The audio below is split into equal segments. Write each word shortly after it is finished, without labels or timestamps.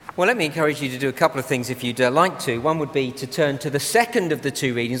Well, let me encourage you to do a couple of things if you'd like to. One would be to turn to the second of the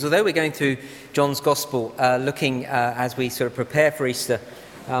two readings. Although we're going through John's Gospel, looking as we sort of prepare for Easter,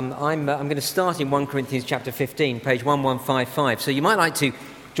 I'm going to start in 1 Corinthians chapter 15, page 1155. So you might like to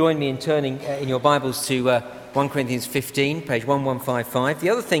join me in turning in your Bibles to 1 Corinthians 15, page 1155. The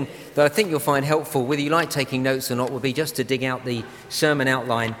other thing that I think you'll find helpful, whether you like taking notes or not, will be just to dig out the sermon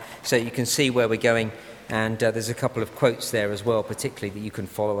outline so you can see where we're going. And there's a couple of quotes there as well, particularly that you can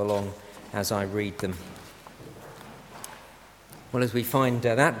follow along as I read them. Well, as we find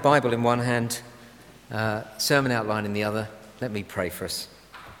that Bible in one hand, sermon outline in the other, let me pray for us.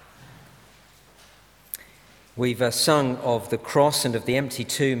 We've sung of the cross and of the empty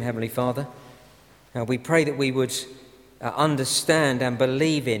tomb, Heavenly Father. We pray that we would understand and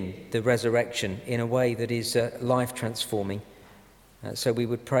believe in the resurrection in a way that is life-transforming. So we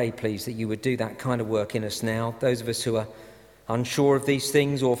would pray, please, that you would do that kind of work in us now. Those of us who are unsure of these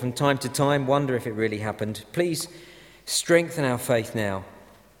things or from time to time wonder if it really happened, please strengthen our faith now,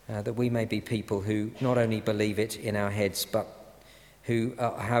 that we may be people who not only believe it in our heads, but who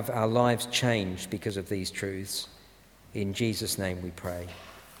have our lives changed because of these truths. In Jesus' name we pray.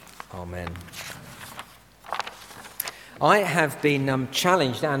 Amen. I have been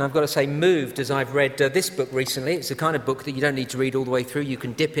challenged, and I've got to say moved, as I've read this book recently. It's the kind of book that you don't need to read all the way through. You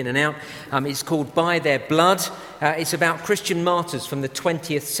can dip in and out. It's called By Their Blood. It's about Christian martyrs from the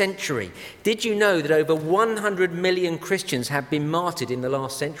 20th century. Did you know that over 100 million Christians have been martyred in the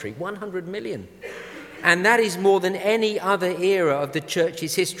last century? 100 million. And that is more than any other era of the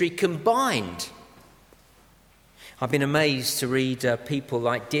church's history combined. I've been amazed to read people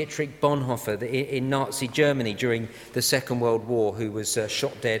like Dietrich Bonhoeffer in Nazi Germany during the Second World War, who was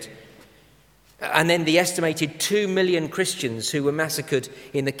shot dead. And then the estimated 2 million Christians who were massacred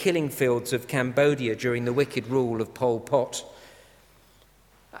in the killing fields of Cambodia during the wicked rule of Pol Pot.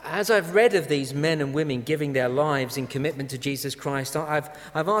 As I've read of these men and women giving their lives in commitment to Jesus Christ, I've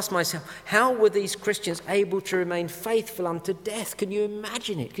asked myself, how were these Christians able to remain faithful unto death? Can you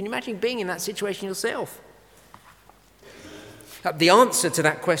imagine it? Can you imagine being in that situation yourself? The answer to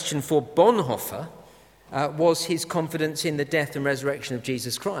that question for Bonhoeffer was his confidence in the death and resurrection of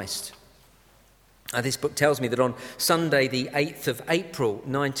Jesus Christ. This book tells me that on Sunday, the 8th of April,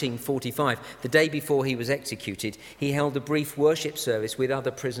 1945, the day before he was executed, he held a brief worship service with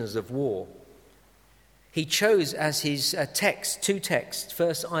other prisoners of war. He chose as his text, two texts.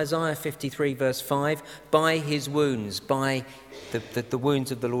 First, Isaiah 53, verse 5, by his wounds, by the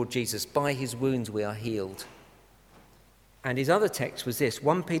wounds of the Lord Jesus, by his wounds we are healed. And his other text was this,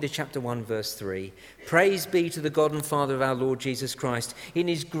 1 Peter chapter 1, verse 3. Praise be to the God and Father of our Lord Jesus Christ. In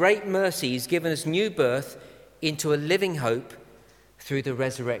his great mercy, he's given us new birth into a living hope through the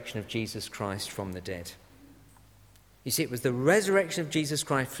resurrection of Jesus Christ from the dead. You see, it was the resurrection of Jesus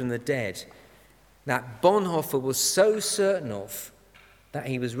Christ from the dead that Bonhoeffer was so certain of that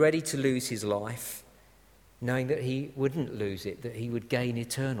he was ready to lose his life, knowing that he wouldn't lose it, that he would gain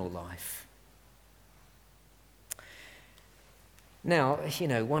eternal life. Now,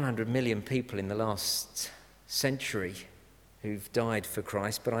 100 million people in the last century who've died for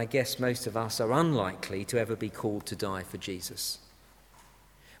Christ, but I guess most of us are unlikely to ever be called to die for Jesus.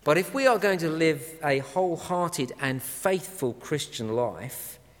 But if we are going to live a wholehearted and faithful Christian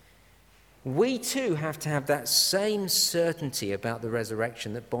life, we too have to have that same certainty about the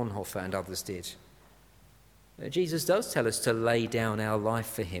resurrection that Bonhoeffer and others did. Jesus does tell us to lay down our life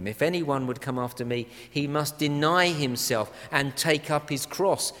for him. If anyone would come after me, he must deny himself and take up his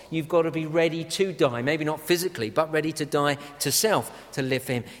cross. You've got to be ready to die, maybe not physically, but ready to die to self, to live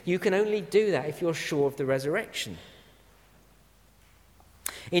for him. You can only do that if you're sure of the resurrection.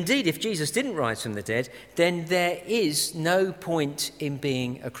 Indeed, if Jesus didn't rise from the dead, then there is no point in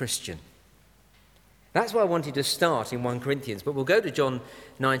being a Christian. That's why I wanted to start in 1 Corinthians, but we'll go to John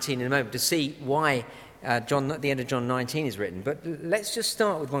 19 in a moment to see why John, at the end of John 19 is written. But let's just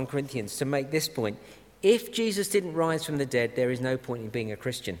start with 1 Corinthians to make this point. If Jesus didn't rise from the dead, there is no point in being a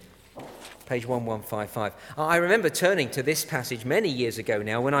Christian. Page 1155. I remember turning to this passage many years ago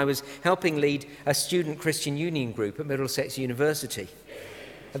now when I was helping lead a student Christian union group at Middlesex University.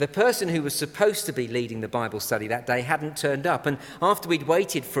 The person who was supposed to be leading the Bible study that day hadn't turned up, and after we'd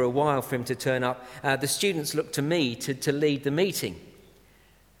waited for a while for him to turn up, the students looked to me to lead the meeting.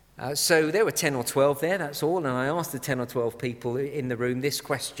 So there were 10 or 12 there, that's all, and I asked the 10 or 12 people in the room this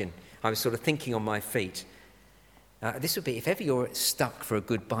question. I was sort of thinking on my feet. This would be, if ever you're stuck for a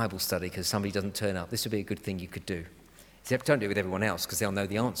good Bible study because somebody doesn't turn up, this would be a good thing you could do. Except don't do it with everyone else because they'll know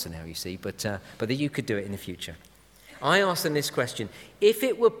the answer now, you see, but that you could do it in the future. I asked them this question. If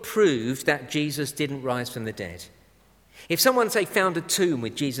it were proved that Jesus didn't rise from the dead, If someone, say, found a tomb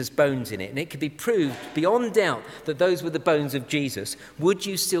with Jesus' bones in it, and it could be proved beyond doubt that those were the bones of Jesus, would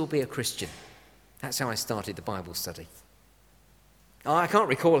you still be a Christian? That's how I started the Bible study. I can't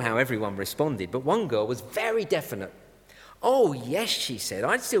recall how everyone responded, but one girl was very definite. Oh, yes, she said,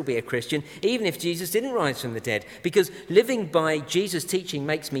 I'd still be a Christian, even if Jesus didn't rise from the dead, because living by Jesus' teaching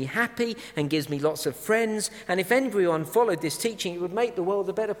makes me happy and gives me lots of friends, and if everyone followed this teaching, it would make the world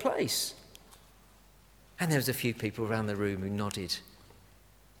a better place. And there was a few people around the room who nodded.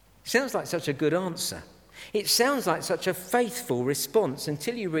 Sounds like such a good answer. It sounds like such a faithful response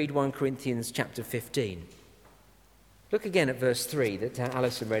until you read 1 Corinthians chapter 15. Look again at verse 3 that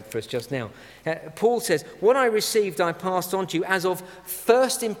Alison read for us just now. Paul says, what I received I passed on to you as of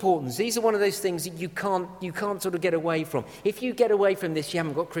first importance. These are one of those things that you can't sort of get away from. If you get away from this, you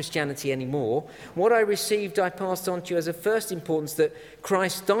haven't got Christianity anymore. What I received I passed on to you as of first importance, that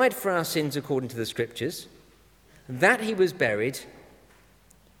Christ died for our sins according to the Scriptures, that he was buried,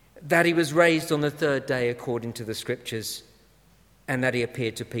 that he was raised on the third day according to the Scriptures, and that he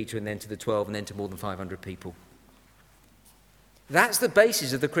appeared to Peter and then to the 12 and then to more than 500 people. That's the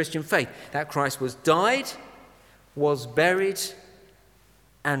basis of the Christian faith, that Christ died, was buried,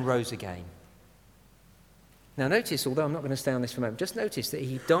 and rose again. Now notice, although I'm not going to stay on this for a moment, just notice that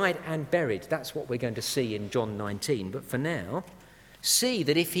he died and buried. That's what we're going to see in John 19. But for now, see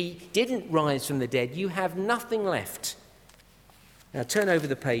that if he didn't rise from the dead, you have nothing left. Now turn over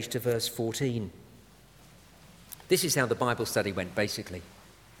the page to verse 14. This is how the Bible study went, basically.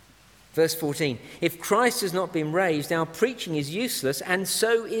 Verse 14, if Christ has not been raised, our preaching is useless, and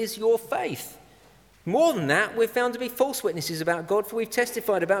so is your faith. More than that, we're found to be false witnesses about God, for we've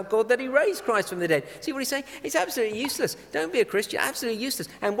testified about God that he raised Christ from the dead. See what he's saying? It's absolutely useless. Don't be a Christian, absolutely useless.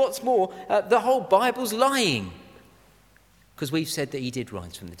 And what's more, the whole Bible's lying, because we've said that he did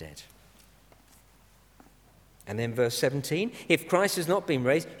rise from the dead. And then verse 17, if Christ has not been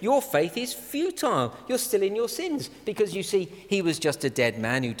raised, your faith is futile. You're still in your sins, because you see, he was just a dead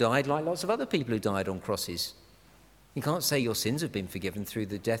man who died like lots of other people who died on crosses. You can't say your sins have been forgiven through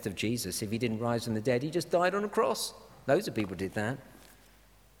the death of Jesus if he didn't rise from the dead. He just died on a cross. Loads of people did that.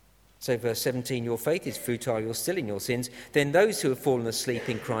 So verse 17, your faith is futile. You're still in your sins. Then those who have fallen asleep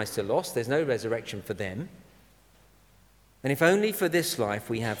in Christ are lost. There's no resurrection for them. And if only for this life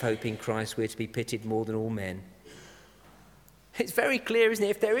we have hope in Christ, we're to be pitied more than all men. It's very clear, isn't it?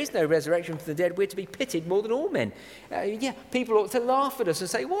 If there is no resurrection for the dead, we're to be pitied more than all men. People ought to laugh at us and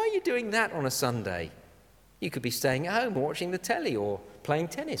say, why are you doing that on a Sunday? You could be staying at home or watching the telly or playing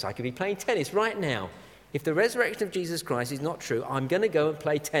tennis. I could be playing tennis right now. If the resurrection of Jesus Christ is not true, I'm going to go and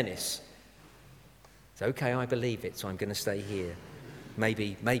play tennis. It's okay, I believe it, so I'm going to stay here.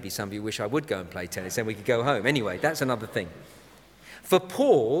 Maybe some of you wish I would go and play tennis, then we could go home. Anyway, that's another thing. For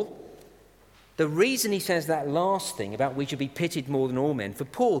Paul, the reason he says that last thing about we should be pitied more than all men, for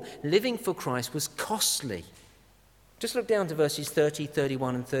Paul, living for Christ was costly. Just look down to verses 30,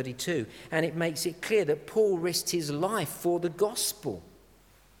 31 and 32, and it makes it clear that Paul risked his life for the gospel.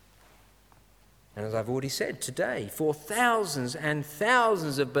 And as I've already said today, for thousands and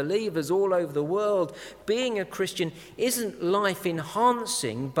thousands of believers all over the world, being a Christian isn't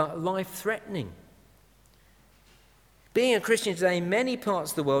life-enhancing, but life-threatening. Being a Christian today in many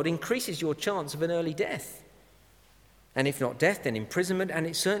parts of the world increases your chance of an early death. And if not death, then imprisonment, and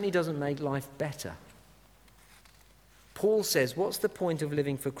it certainly doesn't make life better. Paul says, what's the point of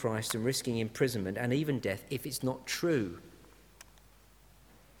living for Christ and risking imprisonment and even death if it's not true?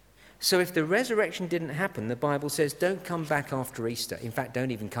 So if the resurrection didn't happen, the Bible says don't come back after Easter. In fact,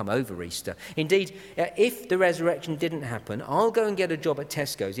 don't even come over Easter. Indeed, if the resurrection didn't happen, I'll go and get a job at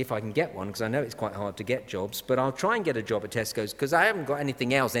Tesco's, if I can get one, because I know it's quite hard to get jobs, but I'll try and get a job at Tesco's because I haven't got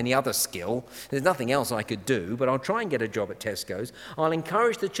anything else, any other skill. There's nothing else I could do, but I'll try and get a job at Tesco's. I'll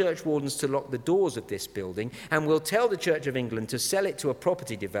encourage the church wardens to lock the doors of this building, and we'll tell the Church of England to sell it to a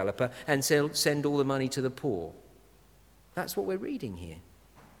property developer and send all the money to the poor. That's what we're reading here.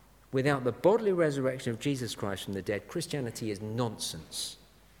 Without the bodily resurrection of Jesus Christ from the dead, Christianity is nonsense.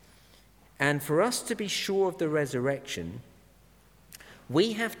 And for us to be sure of the resurrection,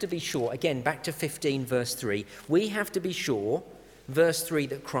 we have to be sure, again, back to 15 verse 3, we have to be sure, verse 3,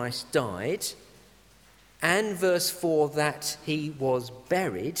 that Christ died, and verse 4, that he was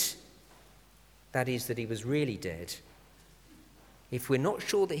buried, that is, that he was really dead. If we're not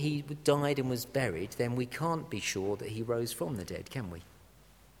sure that he died and was buried, then we can't be sure that he rose from the dead, can we?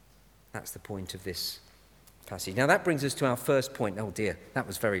 That's the point of this passage. Now that brings us to our first point. Oh dear, that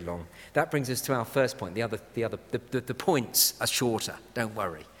was very long. That brings us to our first point. The points are shorter. Don't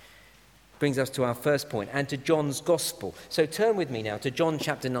worry. Brings us to our first point and to John's Gospel. So turn with me now to John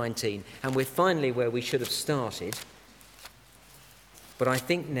chapter 19, and we're finally where we should have started. But I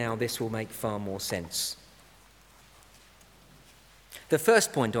think now this will make far more sense. The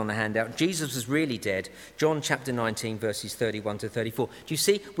first point on the handout, Jesus was really dead. John chapter 19, verses 31 to 34. Do you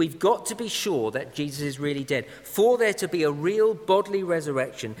see? We've got to be sure that Jesus is really dead. For there to be a real bodily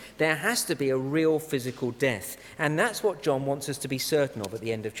resurrection, there has to be a real physical death. And that's what John wants us to be certain of at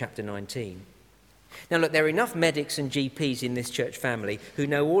the end of chapter 19. Now look, there are enough medics and GPs in this church family who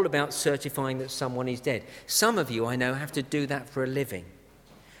know all about certifying that someone is dead. Some of you, I know, have to do that for a living.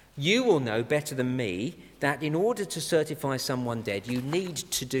 You will know better than me that in order to certify someone dead, you need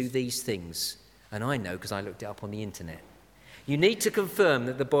to do these things. And I know because I looked it up on the internet. You need to confirm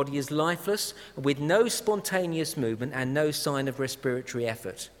that the body is lifeless, with no spontaneous movement and no sign of respiratory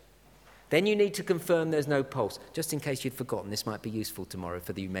effort. Then you need to confirm there's no pulse. Just in case you'd forgotten, this might be useful tomorrow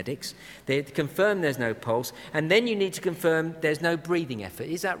for the medics. They confirm there's no pulse, and then you need to confirm there's no breathing effort.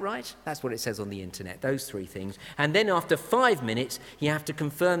 Is that right? That's what it says on the internet, those three things. And then after 5 minutes, you have to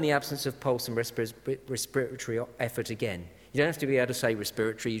confirm the absence of pulse and respiratory effort again. You don't have to be able to say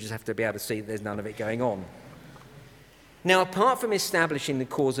respiratory, you just have to be able to see that there's none of it going on. Now, apart from establishing the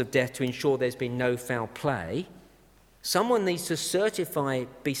cause of death to ensure there's been no foul play, someone needs to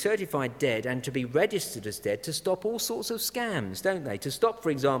be certified dead and to be registered as dead to stop all sorts of scams, don't they? To stop,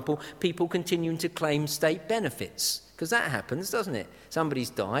 for example, people continuing to claim state benefits. Because that happens, doesn't it? Somebody's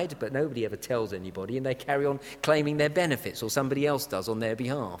died, but nobody ever tells anybody, and they carry on claiming their benefits, or somebody else does on their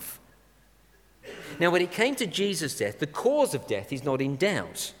behalf. Now, when it came to Jesus' death, the cause of death is not in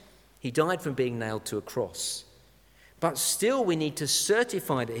doubt. He died from being nailed to a cross. But still we need to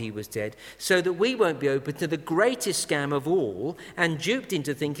certify that he was dead so that we won't be open to the greatest scam of all and duped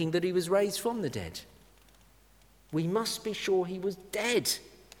into thinking that he was raised from the dead. We must be sure he was dead.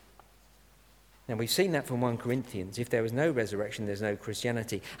 Now we've seen that from 1 Corinthians. If there was no resurrection, there's no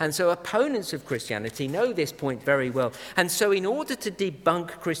Christianity. And so opponents of Christianity know this point very well. And so in order to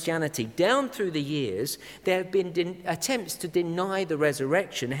debunk Christianity, down through the years, there have been attempts to deny the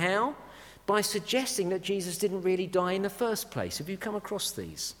resurrection. How? By suggesting that Jesus didn't really die in the first place. Have you come across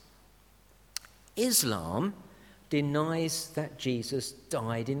these? Islam denies that Jesus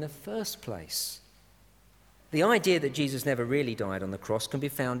died in the first place. The idea that Jesus never really died on the cross can be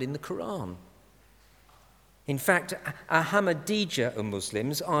found in the Quran. In fact, Ahmadiyya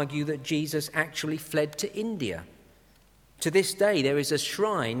Muslims argue that Jesus actually fled to India. To this day, there is a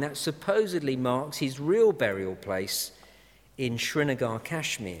shrine that supposedly marks his real burial place in Srinagar,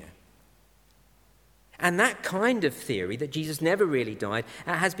 Kashmir. And that kind of theory, that Jesus never really died,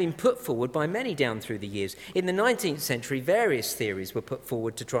 has been put forward by many down through the years. In the 19th century, various theories were put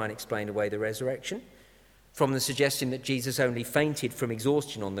forward to try and explain away the resurrection, from the suggestion that Jesus only fainted from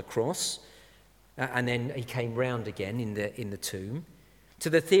exhaustion on the cross, and then he came round again in the tomb,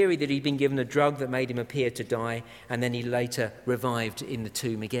 to the theory that he'd been given a drug that made him appear to die, and then he later revived in the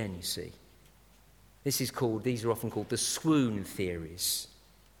tomb again, you see. These are often called the swoon theories.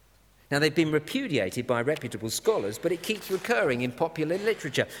 Now, they've been repudiated by reputable scholars, but it keeps recurring in popular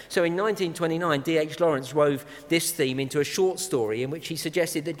literature. So in 1929, D.H. Lawrence wove this theme into a short story in which he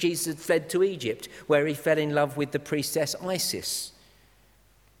suggested that Jesus had fled to Egypt, where he fell in love with the priestess Isis.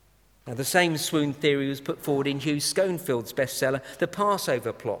 Now, the same swoon theory was put forward in Hugh Schonfield's bestseller, The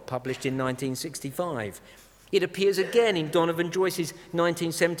Passover Plot, published in 1965. It appears again in Donovan Joyce's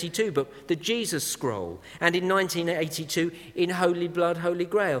 1972 book, The Jesus Scroll, and in 1982 in Holy Blood, Holy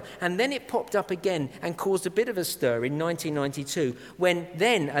Grail. And then it popped up again and caused a bit of a stir in 1992 when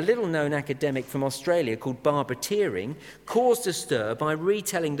then a little-known academic from Australia called Barbara Tearing caused a stir by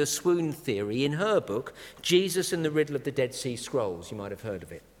retelling the swoon theory in her book, Jesus and the Riddle of the Dead Sea Scrolls. You might have heard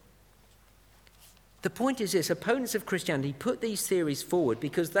of it. The point is this: opponents of Christianity put these theories forward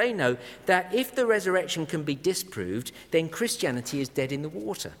because they know that if the resurrection can be disproved, then Christianity is dead in the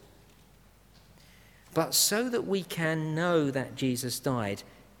water. But so that we can know that Jesus died,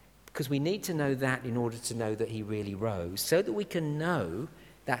 because we need to know that in order to know that he really rose, so that we can know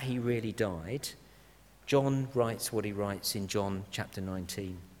that he really died, John writes what he writes in John chapter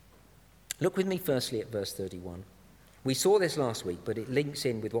 19. Look with me firstly at verse 31. We saw this last week, but it links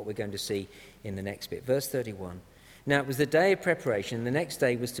in with what we're going to see in the next bit. Verse 31. Now it was the day of preparation, and the next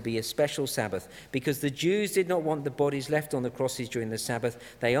day was to be a special Sabbath. Because the Jews did not want the bodies left on the crosses during the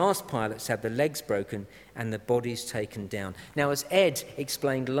Sabbath, they asked Pilate to have the legs broken and the bodies taken down. Now, as Ed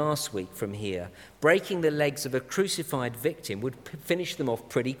explained last week from here, breaking the legs of a crucified victim would finish them off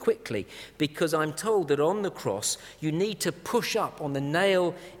pretty quickly, because I'm told that on the cross you need to push up on the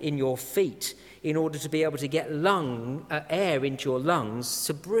nail in your feet in order to be able to get air into your lungs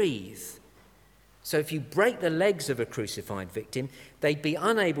to breathe. So if you break the legs of a crucified victim, they'd be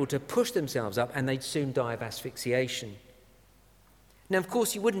unable to push themselves up and they'd soon die of asphyxiation. Now, of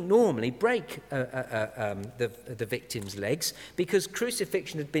course, you wouldn't normally break the victim's legs because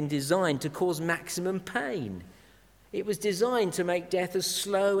crucifixion had been designed to cause maximum pain. It was designed to make death as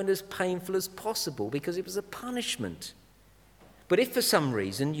slow and as painful as possible because it was a punishment. But if for some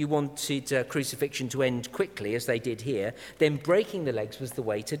reason you wanted crucifixion to end quickly, as they did here, then breaking the legs was the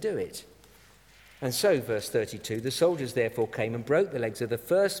way to do it. And so, verse 32, the soldiers therefore came and broke the legs of the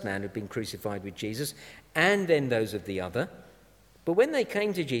first man who had been crucified with Jesus, and then those of the other. But when they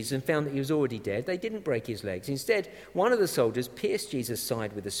came to Jesus and found that he was already dead, they didn't break his legs. Instead, one of the soldiers pierced Jesus'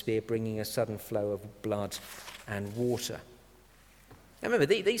 side with a spear, bringing a sudden flow of blood and water. Now remember,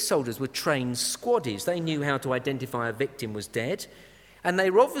 these soldiers were trained squaddies. They knew how to identify a victim was dead, and they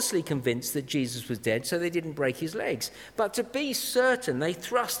were obviously convinced that Jesus was dead, so they didn't break his legs. But to be certain, they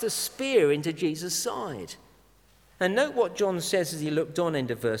thrust a spear into Jesus' side. And note what John says as he looked on, end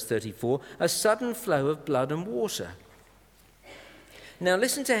of verse 34, a sudden flow of blood and water. Now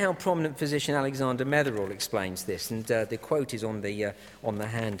listen to how prominent physician Alexander Metherell explains this, and the quote is on the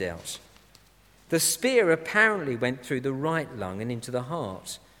handout. The spear apparently went through the right lung and into the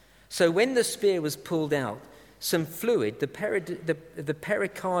heart. So when the spear was pulled out, some fluid, the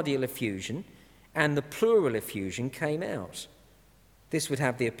pericardial effusion and the pleural effusion came out. This would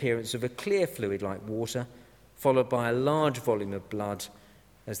have the appearance of a clear fluid like water, followed by a large volume of blood,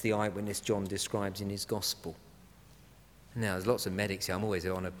 as the eyewitness John describes in his gospel. Now, there's lots of medics here.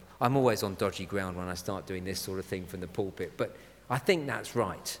 I'm always on dodgy ground when I start doing this sort of thing from the pulpit, but I think that's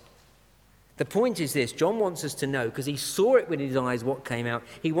right. The point is this: John wants us to know, because he saw it with his eyes what came out,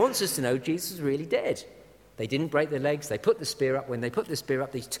 he wants us to know Jesus was really dead. They didn't break their legs, they put the spear up. When they put the spear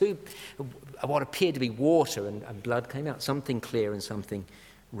up, these two, what appeared to be water and blood came out. Something clear and something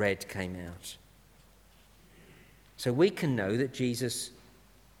red came out. So we can know that Jesus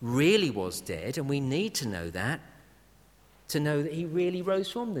really was dead, and we need to know that to know that he really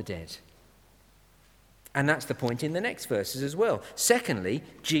rose from the dead. And that's the point in the next verses as well. Secondly,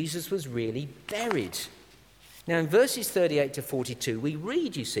 Jesus was really buried. Now in verses 38 to 42, we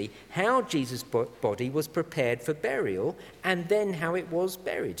read, you see, how Jesus' body was prepared for burial and then how it was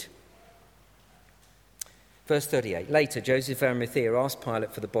buried. Verse 38, later Joseph of Arimathea asked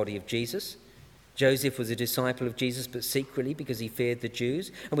Pilate for the body of Jesus. Joseph was a disciple of Jesus, but secretly because he feared the Jews.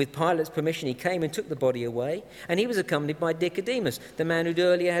 And with Pilate's permission, he came and took the body away. And he was accompanied by Nicodemus, the man who'd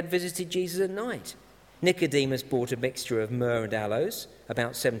earlier had visited Jesus at night. Nicodemus bought a mixture of myrrh and aloes,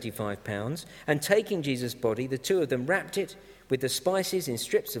 about 75 pounds. And taking Jesus' body, the two of them wrapped it with the spices in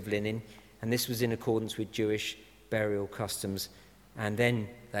strips of linen. And this was in accordance with Jewish burial customs. And then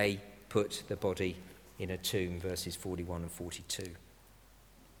they put the body in a tomb, verses 41 and 42.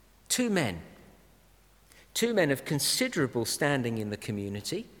 Two men of considerable standing in the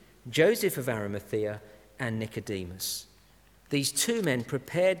community, Joseph of Arimathea and Nicodemus. These two men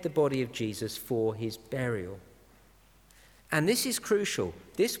prepared the body of Jesus for his burial. And this is crucial.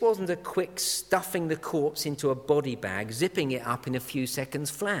 This wasn't a quick stuffing the corpse into a body bag, zipping it up in a few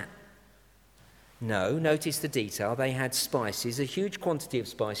seconds flat. No, notice the detail. They had spices, a huge quantity of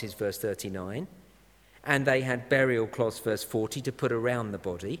spices, verse 39, and they had burial cloths, verse 40, to put around the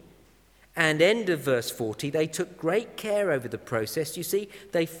body. And end of verse 40, they took great care over the process. You see,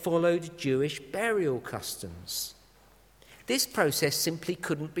 they followed Jewish burial customs. This process simply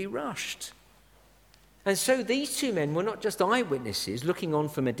couldn't be rushed. And so these two men were not just eyewitnesses looking on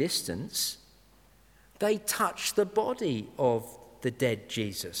from a distance. They touched the body of the dead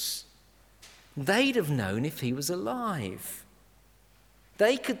Jesus. They'd have known if he was alive.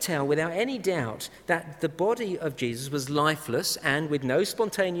 They could tell without any doubt that the body of Jesus was lifeless and with no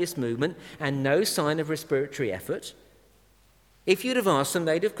spontaneous movement and no sign of respiratory effort. If you'd have asked them,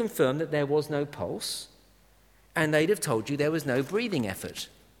 they'd have confirmed that there was no pulse, and they'd have told you there was no breathing effort.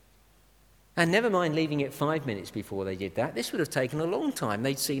 And never mind leaving it 5 minutes before they did that, this would have taken a long time.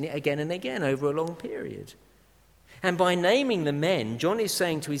 They'd seen it again and again over a long period. And by naming the men, John is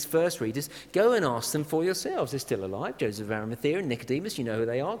saying to his first readers, go and ask them for yourselves. They're still alive. Joseph of Arimathea and Nicodemus, you know who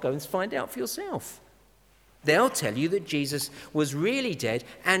they are. Go and find out for yourself. They'll tell you that Jesus was really dead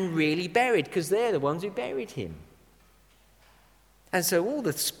and really buried, because they're the ones who buried him. And so all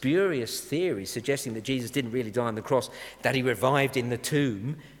the spurious theories suggesting that Jesus didn't really die on the cross, that he revived in the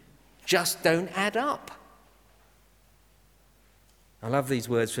tomb, just don't add up. I love these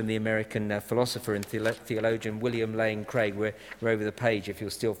words from the American philosopher and theologian William Lane Craig. We're over the page if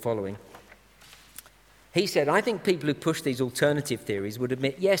you're still following. He said, I think people who push these alternative theories would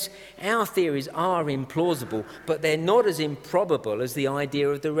admit, yes, our theories are implausible, but they're not as improbable as the idea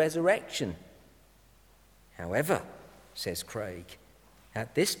of the resurrection. However, says Craig,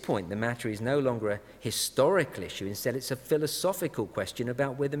 At this point, the matter is no longer a historical issue. Instead, it's a philosophical question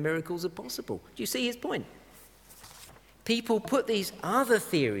about whether miracles are possible. Do you see his point? People put these other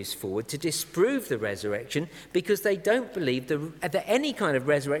theories forward to disprove the resurrection because they don't believe that any kind of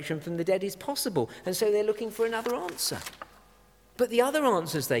resurrection from the dead is possible, and so they're looking for another answer. But the other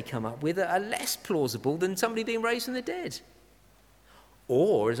answers they come up with are less plausible than somebody being raised from the dead.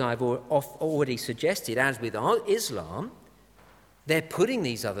 Or, as I've already suggested, as with Islam, they're putting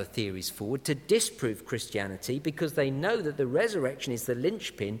these other theories forward to disprove Christianity because they know that the resurrection is the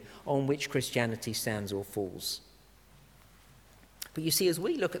linchpin on which Christianity stands or falls. But you see, as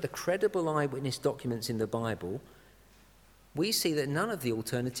we look at the credible eyewitness documents in the Bible, we see that none of the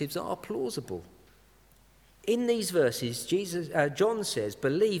alternatives are plausible. In these verses, John says,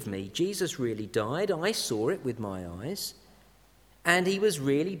 "Believe me, Jesus really died. I saw it with my eyes. And he was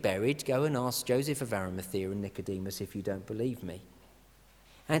really buried. Go and ask Joseph of Arimathea and Nicodemus if you don't believe me."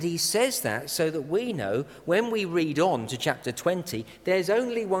 And he says that so that we know, when we read on to chapter 20, there's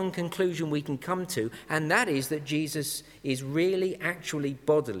only one conclusion we can come to, and that is that Jesus is really, actually,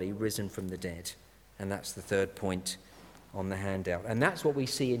 bodily risen from the dead. And that's the third point on the handout. And that's what we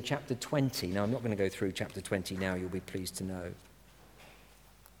see in chapter 20. Now, I'm not going to go through chapter 20 now, you'll be pleased to know.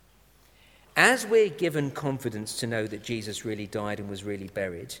 As we're given confidence to know that Jesus really died and was really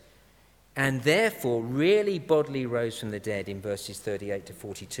buried, and therefore really bodily rose from the dead in verses 38 to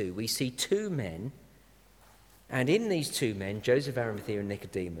 42, we see two men, and in these two men, Joseph of Arimathea and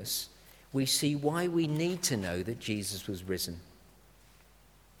Nicodemus, we see why we need to know that Jesus was risen.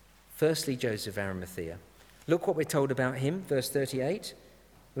 Firstly, Joseph of Arimathea. Look what we're told about him, verse 38.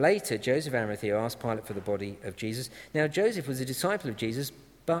 Later, Joseph of Arimathea asked Pilate for the body of Jesus. Now, Joseph was a disciple of Jesus,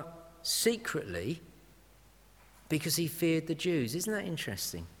 but secretly, because he feared the Jews. Isn't that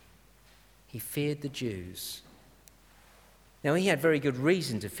interesting? He feared the Jews. Now, he had very good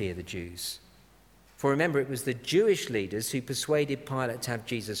reason to fear the Jews. For remember, it was the Jewish leaders who persuaded Pilate to have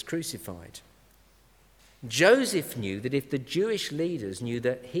Jesus crucified. Joseph knew that if the Jewish leaders knew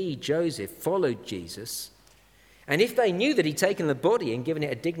that he, Joseph, followed Jesus, and if they knew that he'd taken the body and given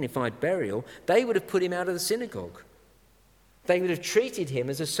it a dignified burial, they would have put him out of the synagogue. They would have treated him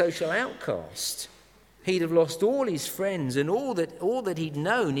as a social outcast. He'd have lost all his friends and all that he'd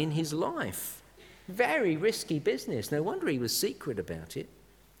known in his life. Very risky business. No wonder he was secret about it.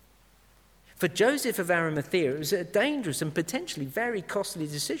 For Joseph of Arimathea, it was a dangerous and potentially very costly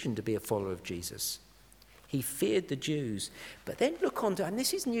decision to be a follower of Jesus. He feared the Jews. But then look on to, and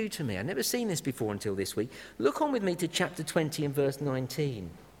this is new to me, I've never seen this before until this week. Look on with me to chapter 20 and verse 19.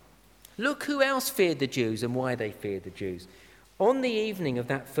 Look who else feared the Jews and why they feared the Jews. On the evening of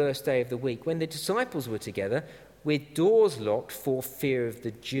that first day of the week, when the disciples were together, with doors locked for fear of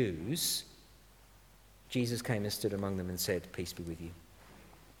the Jews, Jesus came and stood among them and said, "Peace be with you."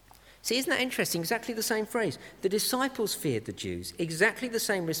 See, isn't that interesting? Exactly the same phrase. The disciples feared the Jews. Exactly the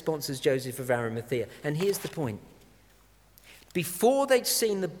same response as Joseph of Arimathea. And here's the point. Before they'd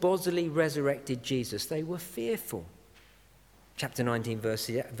seen the bodily resurrected Jesus, they were fearful. Chapter 19, verse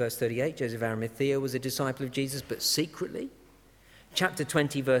 38, Joseph of Arimathea was a disciple of Jesus, but secretly. Chapter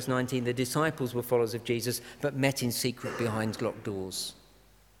 20, verse 19, the disciples were followers of Jesus, but met in secret behind locked doors.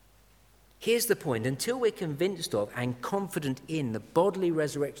 Here's the point. Until we're convinced of and confident in the bodily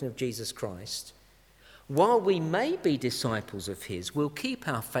resurrection of Jesus Christ, while we may be disciples of his, we'll keep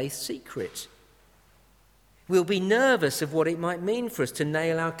our faith secret. We'll be nervous of what it might mean for us to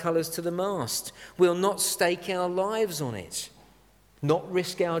nail our colours to the mast. We'll not stake our lives on it, not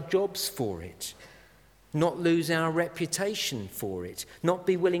risk our jobs for it, not lose our reputation for it, not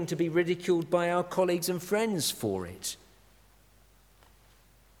be willing to be ridiculed by our colleagues and friends for it.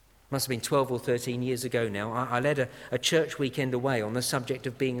 Must have been 12 or 13 years ago now. I led a church weekend away on the subject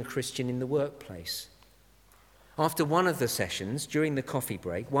of being a Christian in the workplace. After one of the sessions, during the coffee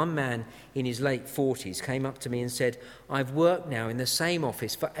break, one man in his late 40s came up to me and said, "I've worked now in the same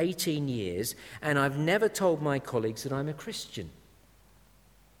office for 18 years and I've never told my colleagues that I'm a Christian."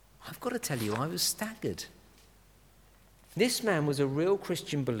 I've got to tell you, I was staggered. This man was a real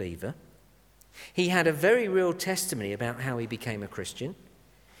Christian believer. He had a very real testimony about how he became a Christian.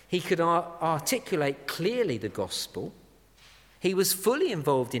 He could articulate clearly the gospel. He was fully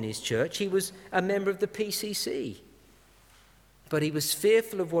involved in his church. He was a member of the PCC. But he was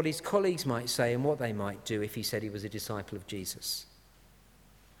fearful of what his colleagues might say and what they might do if he said he was a disciple of Jesus.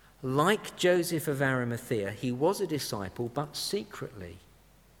 Like Joseph of Arimathea, he was a disciple, but secretly.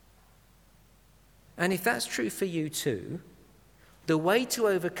 And if that's true for you too, the way to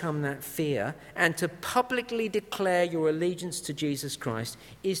overcome that fear and to publicly declare your allegiance to Jesus Christ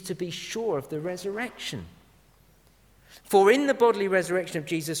is to be sure of the resurrection. For in the bodily resurrection of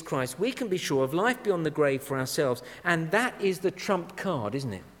Jesus Christ, we can be sure of life beyond the grave for ourselves. And that is the trump card,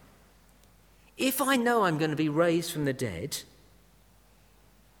 isn't it? If I know I'm going to be raised from the dead,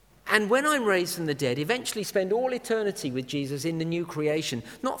 and when I'm raised from the dead, eventually spend all eternity with Jesus in the new creation,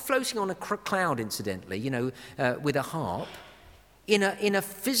 not floating on a cloud, incidentally, with a harp, in a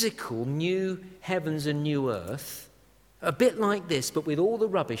physical new heavens and new earth, a bit like this, but with all the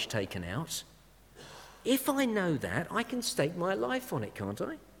rubbish taken out. If I know that, I can stake my life on it, can't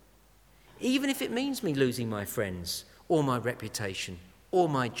I? Even if it means me losing my friends, or my reputation, or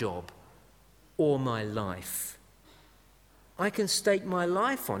my job, or my life. I can stake my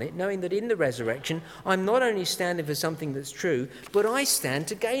life on it, knowing that in the resurrection, I'm not only standing for something that's true, but I stand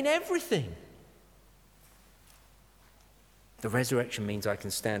to gain everything. The resurrection means I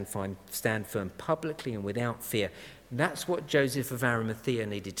can stand firm publicly and without fear. That's what Joseph of Arimathea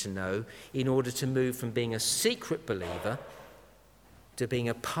needed to know in order to move from being a secret believer to being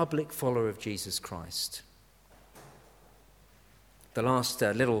a public follower of Jesus Christ. The last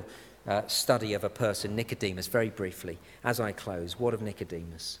little study of a person, Nicodemus, very briefly, as I close. What of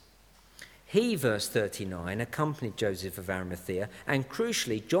Nicodemus? He, verse 39, accompanied Joseph of Arimathea, and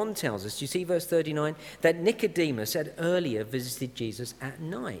crucially, John tells us, you see verse 39, that Nicodemus had earlier visited Jesus at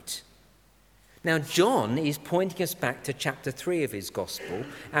night. Now, John is pointing us back to chapter 3 of his gospel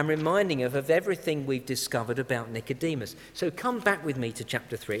and reminding us of everything we've discovered about Nicodemus. So come back with me to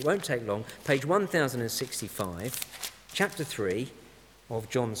chapter 3. It won't take long. Page 1065, chapter 3 of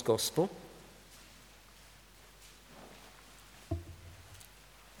John's gospel.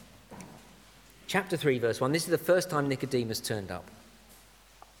 Chapter 3, verse 1. This is the first time Nicodemus turned up.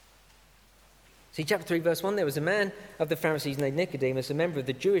 See, chapter 3, verse 1, there was a man of the Pharisees named Nicodemus, a member of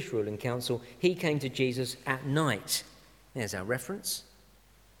the Jewish ruling council. He came to Jesus at night. There's our reference.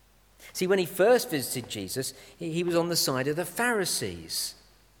 See, when he first visited Jesus, he was on the side of the Pharisees.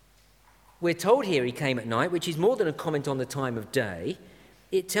 We're told here he came at night, which is more than a comment on the time of day.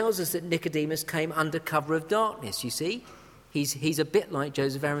 It tells us that Nicodemus came under cover of darkness, you see. He's a bit like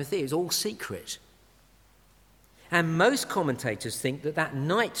Joseph of Arimathea. It's all secret. And most commentators think that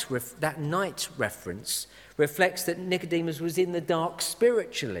night reference reflects that Nicodemus was in the dark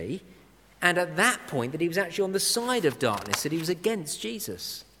spiritually, and at that point that he was actually on the side of darkness, that he was against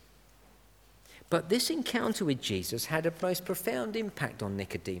Jesus. But this encounter with Jesus had a most profound impact on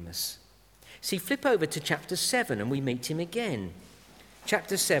Nicodemus. See, flip over to chapter 7 and we meet him again.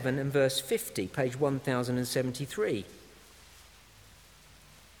 Chapter 7 and verse 50, page 1073.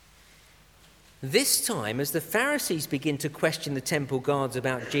 This time, as the Pharisees begin to question the temple guards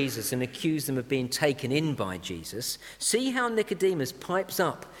about Jesus and accuse them of being taken in by Jesus, see how Nicodemus pipes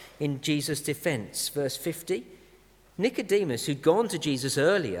up in Jesus' defense. Verse 50, Nicodemus, who'd gone to Jesus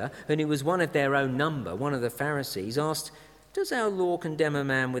earlier and who was one of their own number, one of the Pharisees, asked, "Does our law condemn a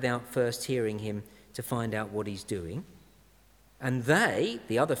man without first hearing him to find out what he's doing?" And they,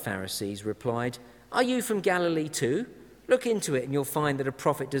 the other Pharisees, replied, "Are you from Galilee too? Look into it and you'll find that a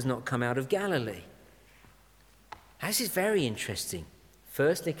prophet does not come out of Galilee." This is very interesting.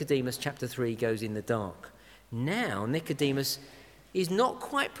 First, Nicodemus, chapter 3, goes in the dark. Now, Nicodemus is not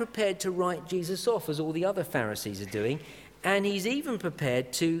quite prepared to write Jesus off as all the other Pharisees are doing, and he's even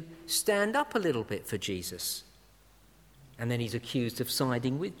prepared to stand up a little bit for Jesus. And then he's accused of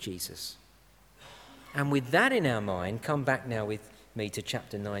siding with Jesus. And with that in our mind, come back now with me to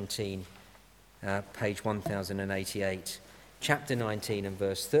chapter 19, page 1088. Chapter 19 and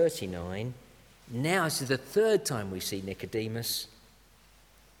verse 39. Now this is the third time we see Nicodemus.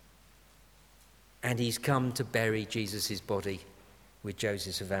 And he's come to bury Jesus' body with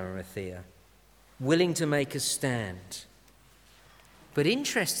Joseph of Arimathea, willing to make a stand. But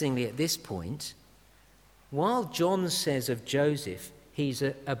interestingly at this point, while John says of Joseph he's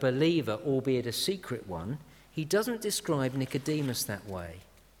a believer, albeit a secret one, he doesn't describe Nicodemus that way.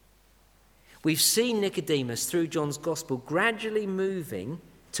 We've seen Nicodemus through John's gospel gradually moving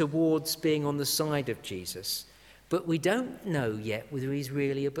towards being on the side of Jesus, but we don't know yet whether he's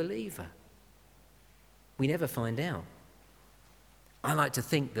really a believer. We never find out. I like to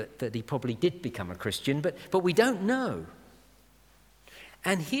think that he probably did become a Christian, but we don't know.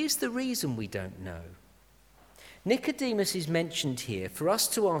 And here's the reason we don't know. Nicodemus is mentioned here for us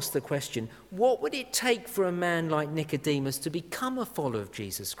to ask the question, what would it take for a man like Nicodemus to become a follower of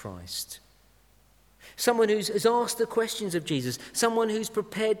Jesus Christ? Someone who's asked the questions of Jesus, someone who's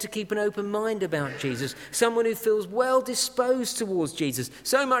prepared to keep an open mind about Jesus, someone who feels well disposed towards Jesus,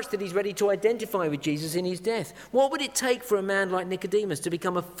 so much that he's ready to identify with Jesus in his death. What would it take for a man like Nicodemus to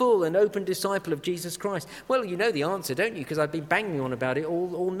become a full and open disciple of Jesus Christ? Well, you know the answer, don't you? Because I've been banging on about it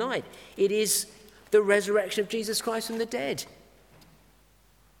all night. It is the resurrection of Jesus Christ from the dead.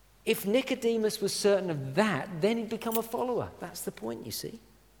 If Nicodemus was certain of that, then he'd become a follower. That's the point, you see.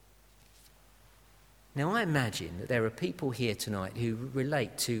 Now, I imagine that there are people here tonight who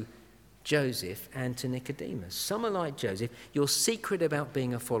relate to Joseph and to Nicodemus. Some are like Joseph. You're secret about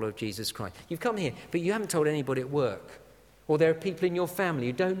being a follower of Jesus Christ. You've come here, but you haven't told anybody at work. Or there are people in your family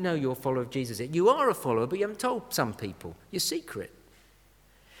who don't know you're a follower of Jesus yet. You are a follower, but you haven't told some people. You're secret.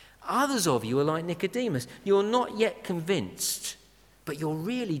 Others of you are like Nicodemus. You're not yet convinced, but you're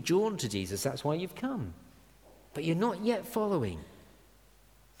really drawn to Jesus. That's why you've come. But you're not yet following.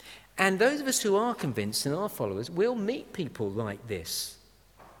 And those of us who are convinced and are followers will meet people like this.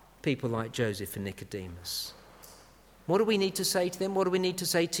 People like Joseph and Nicodemus. What do we need to say to them? What do we need to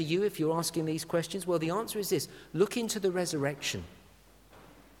say to you if you're asking these questions? Well, the answer is this. Look into the resurrection.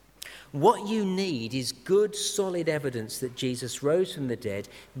 What you need is good, solid evidence that Jesus rose from the dead.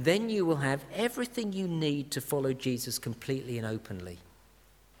 Then you will have everything you need to follow Jesus completely and openly.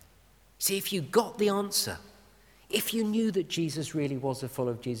 See, if you got the answer, if you knew that Jesus really was a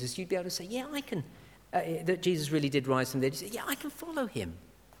follower of Jesus, you'd be able to say, yeah, I can, that Jesus really did rise from the dead. You say, yeah, I can follow him.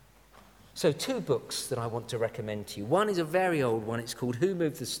 So 2 books that I want to recommend to you. One is a very old one. It's called Who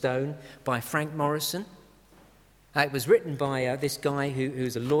Moved the Stone by Frank Morrison. It was written by this guy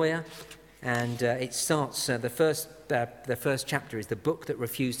who's a lawyer, and it starts, the first chapter is the book that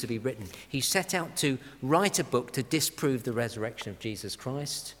refused to be written. He set out to write a book to disprove the resurrection of Jesus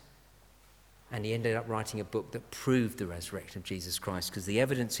Christ, and he ended up writing a book that proved the resurrection of Jesus Christ, because the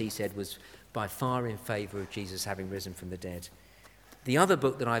evidence, he said, was by far in favour of Jesus having risen from the dead. The other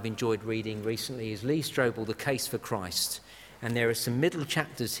book that I've enjoyed reading recently is Lee Strobel, The Case for Christ. And there are some middle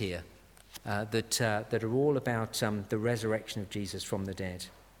chapters here that are all about the resurrection of Jesus from the dead.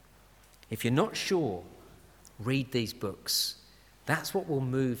 If you're not sure, read these books. That's what will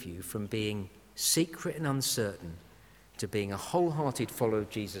move you from being secret and uncertain to being a wholehearted follower of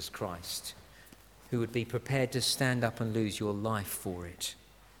Jesus Christ, who would be prepared to stand up and lose your life for it.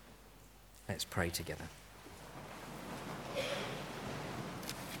 Let's pray together.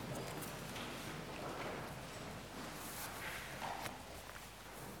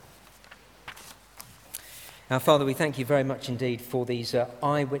 Now, Father, we thank you very much indeed for these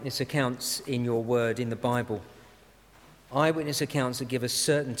eyewitness accounts in your word, in the Bible. Eyewitness accounts that give us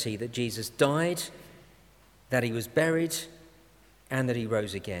certainty that Jesus died, that he was buried, and that he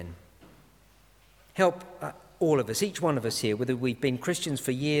rose again. Help all of us, each one of us here, whether we've been Christians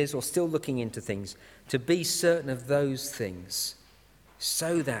for years or still looking into things, to be certain of those things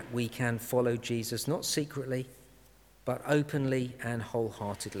so that we can follow Jesus, not secretly, but openly and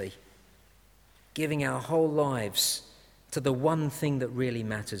wholeheartedly, giving our whole lives to the one thing that really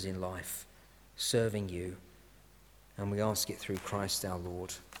matters in life, serving you. And we ask it through Christ our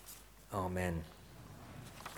Lord. Amen.